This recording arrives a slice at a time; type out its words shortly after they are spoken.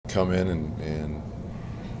come in and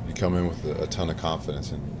you come in with a ton of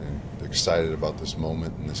confidence and excited about this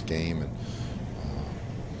moment and this game, and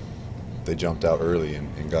they jumped out early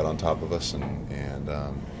and got on top of us and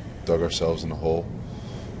dug ourselves in the hole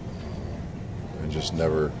and just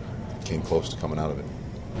never came close to coming out of it.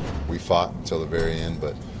 We fought until the very end,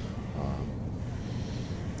 but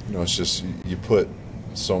you know, it's just you put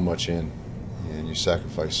so much in and you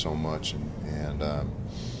sacrifice so much, and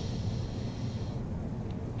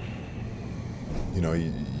you know,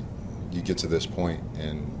 you get to this point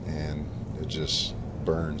and it just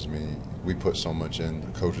burns me. We put so much in,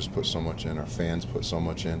 the coaches put so much in, our fans put so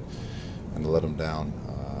much in, and to let them down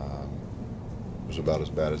was about as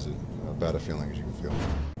bad a feeling as you can feel.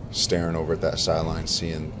 Staring over at that sideline,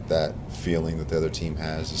 seeing that feeling that the other team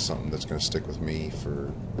has is something that's going to stick with me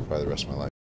for probably the rest of my life.